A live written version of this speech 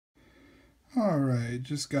Alright,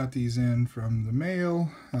 just got these in from the mail.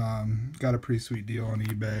 Got a pretty sweet deal on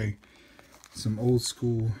eBay. Some old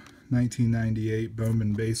school 1998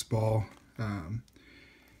 Bowman baseball.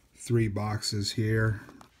 3 boxes here.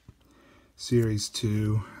 Series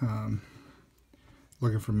 2.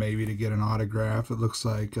 Looking for maybe to get an autograph. It looks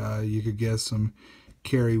like you could get some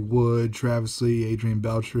Kerry Wood, Travis Lee, Adrian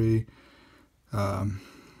Beltre.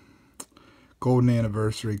 Golden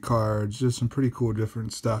anniversary cards, just some pretty cool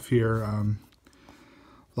different stuff here.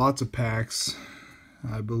 Lots of packs,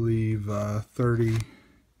 I believe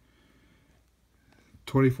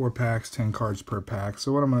 24 packs, 10 cards per pack.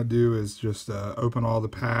 So what I'm going to do is just open all the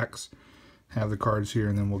packs, have the cards here,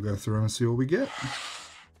 and then we'll go through them and see what we get.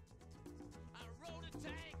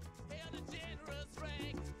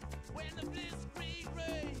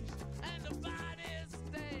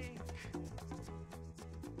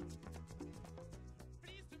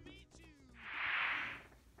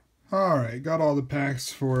 Alright, got all the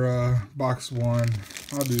packs for box 1.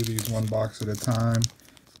 I'll do these one box at a time.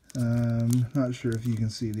 Not sure if you can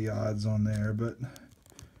see the odds on there, but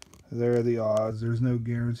there are the odds. There's no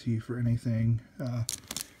guarantee for anything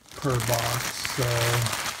per box, so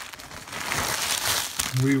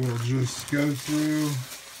we will just go through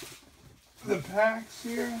the packs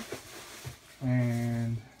here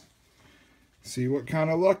and see what kind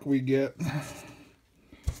of luck we get.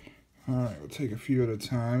 Alright, we'll take a few at a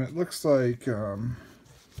time. It looks like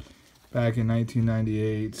back in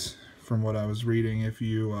 1998, from what I was reading, if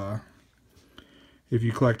you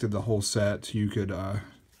collected the whole set, you could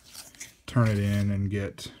turn it in and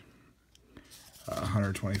get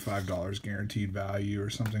 $125 guaranteed value or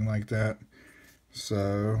something like that.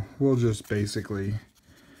 So we'll just basically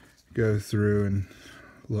go through and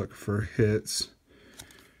look for hits.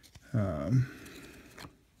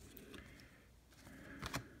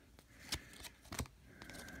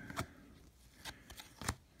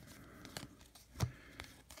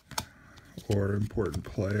 Or important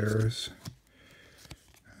players.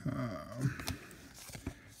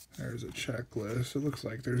 There's a checklist. It looks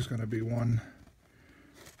like there's going to be one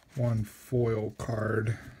foil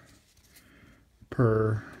card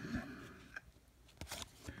per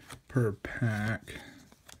pack.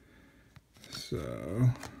 So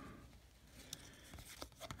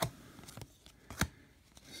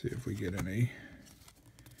see if we get any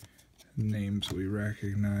names we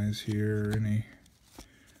recognize here.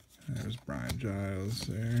 There's Brian Giles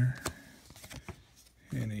there.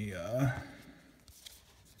 Any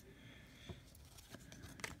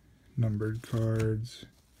numbered cards,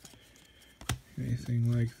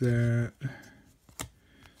 anything like that.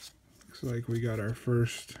 Looks like we got our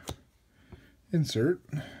first insert.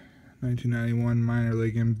 1991 minor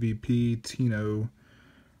league MVP Tino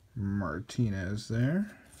Martinez there.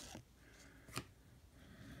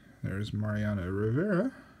 There's Mariano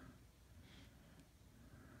Rivera.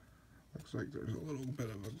 Looks like there's a little bit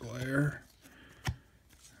of a glare.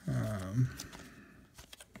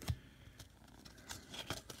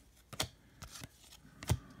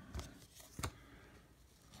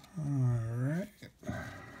 Alright.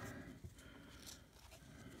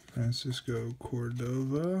 Francisco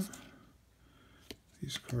Cordova.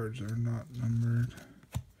 These cards are not numbered.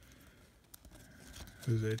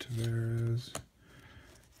 Jose Tavares.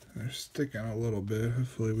 They're sticking a little bit.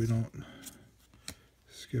 Hopefully we don't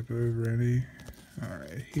skip over any.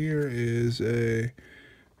 Alright, here is a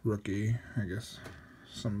rookie. I guess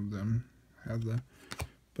some of them have the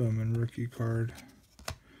Bowman rookie card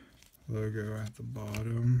logo at the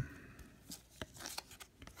bottom.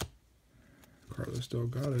 Carlos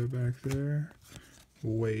Delgado back there.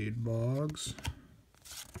 Wade Boggs.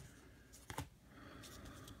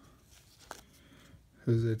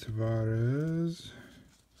 Jose Tavares.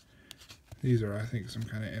 These are, I think, some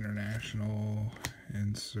kind of international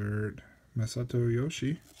insert. Masato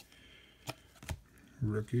Yoshi.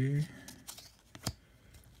 Rookie.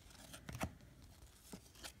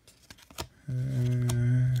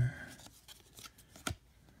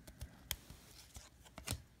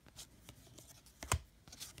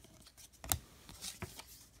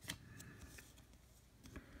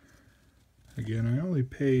 Again, I only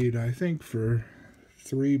paid, I think, for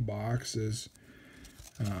 3 boxes,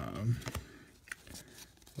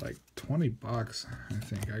 like 20 bucks. I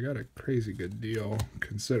think I got a crazy good deal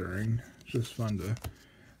considering. It's just fun to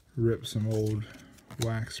rip some old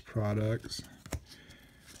wax products.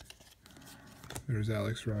 There's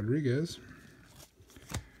Alex Rodriguez.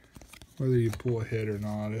 Whether you pull a hit or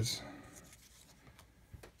not is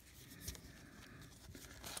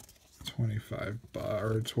 25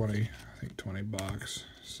 or 20, I think 20 bucks.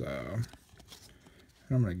 So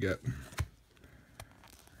I'm gonna get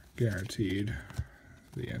guaranteed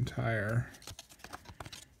the entire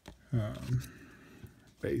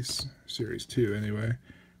base, Series 2 anyway.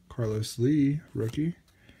 Carlos Lee, rookie.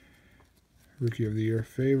 Rookie of the Year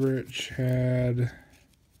favorite, Chad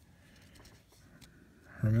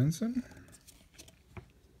Hermanson.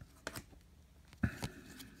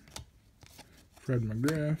 Fred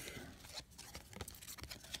McGriff.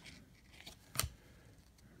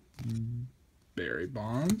 Barry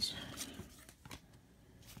Bonds.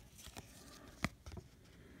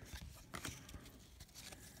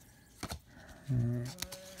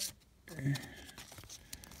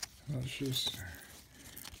 Let's just,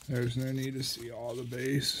 there's no need to see all the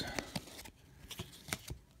base.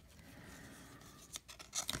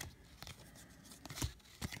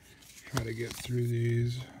 Try to get through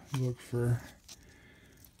these, look for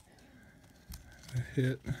a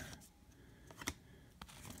hit.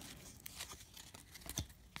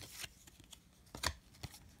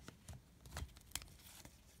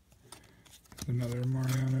 Another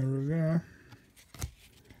Mariano Rivera.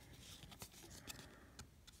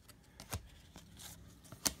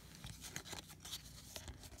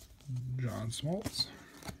 John Smoltz.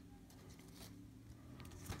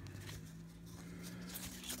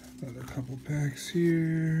 Another couple packs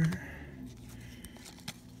here.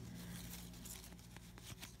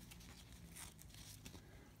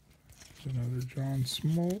 Another John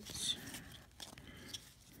Smoltz.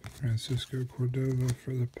 Francisco Cordova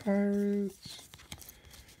for the Pirates.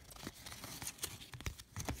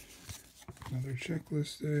 Another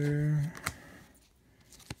checklist there.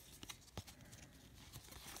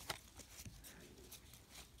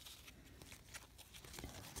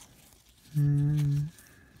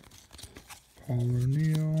 Paul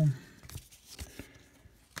O'Neill.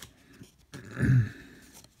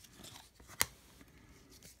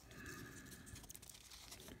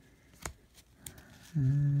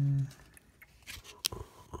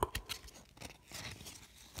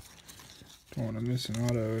 Don't want to miss an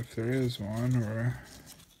auto if there is one, or a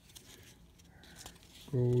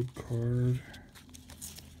gold card.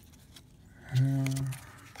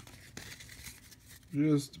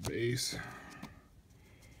 Just base.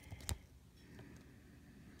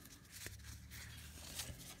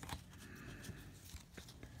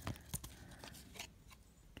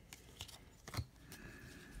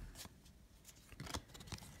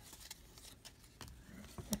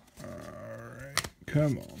 Alright,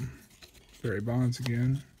 come on. Barry Bonds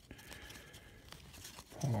again.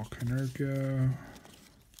 Paul Konerko.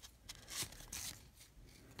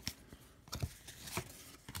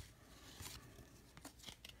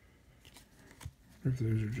 If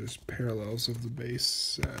those are just parallels of the base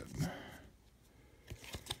set.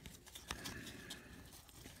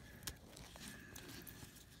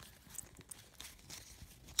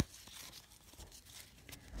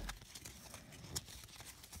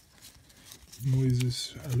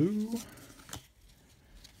 Moises Alou.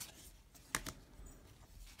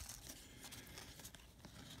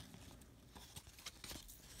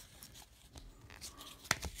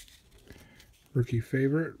 Rookie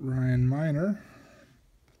favorite, Ryan Miner.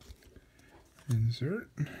 Insert.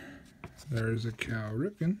 There's a Cal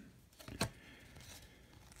Ripken.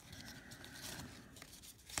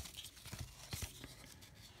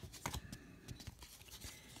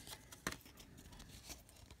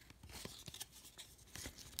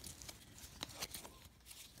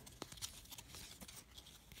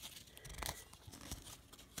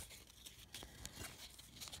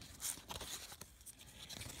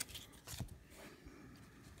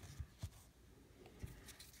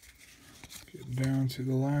 Down to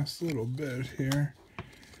the last little bit here.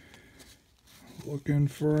 Looking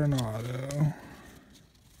for an auto.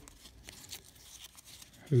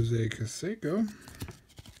 Jose Canseco.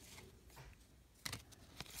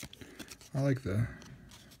 I like the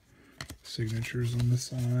signatures on the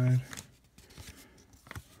side.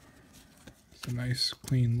 It's a nice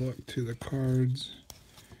clean look to the cards.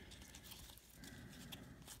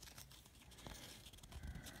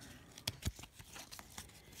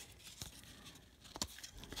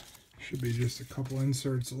 Should be just a couple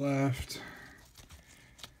inserts left.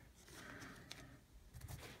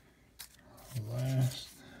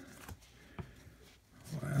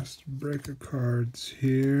 Last break of cards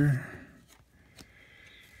here.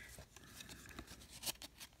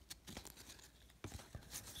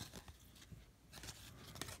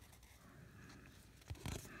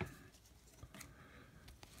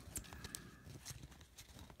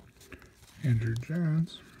 Andrew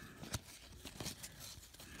Jones.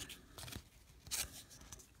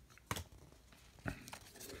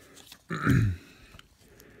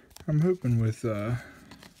 I'm hoping with 3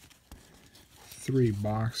 3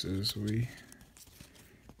 boxes, we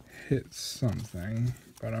hit something,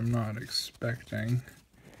 but I'm not expecting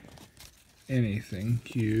anything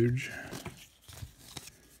huge.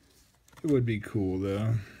 It would be cool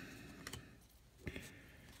though.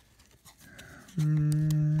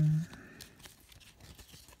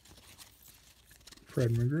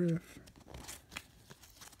 Fred McGriff.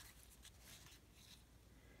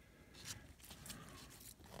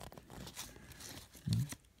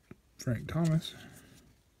 Frank Thomas.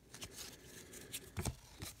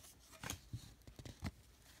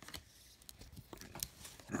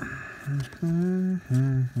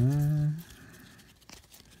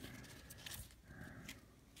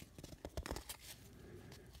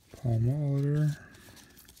 Paul Molitor.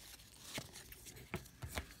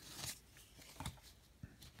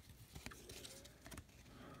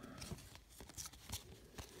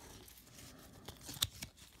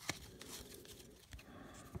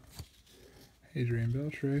 Adrian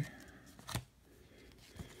Beltre.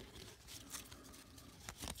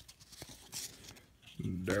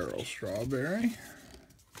 Darryl Strawberry.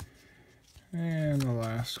 And the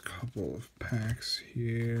last couple of packs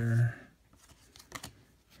here.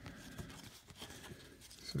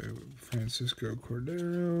 So Francisco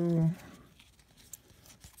Cordero.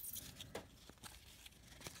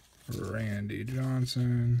 Randy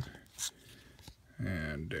Johnson.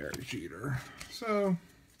 And Derek Jeter. So,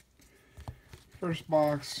 first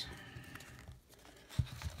box,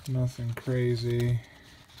 nothing crazy.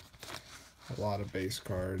 A lot of base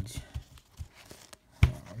cards.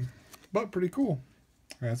 But pretty cool.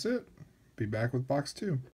 That's it. Be back with box 2.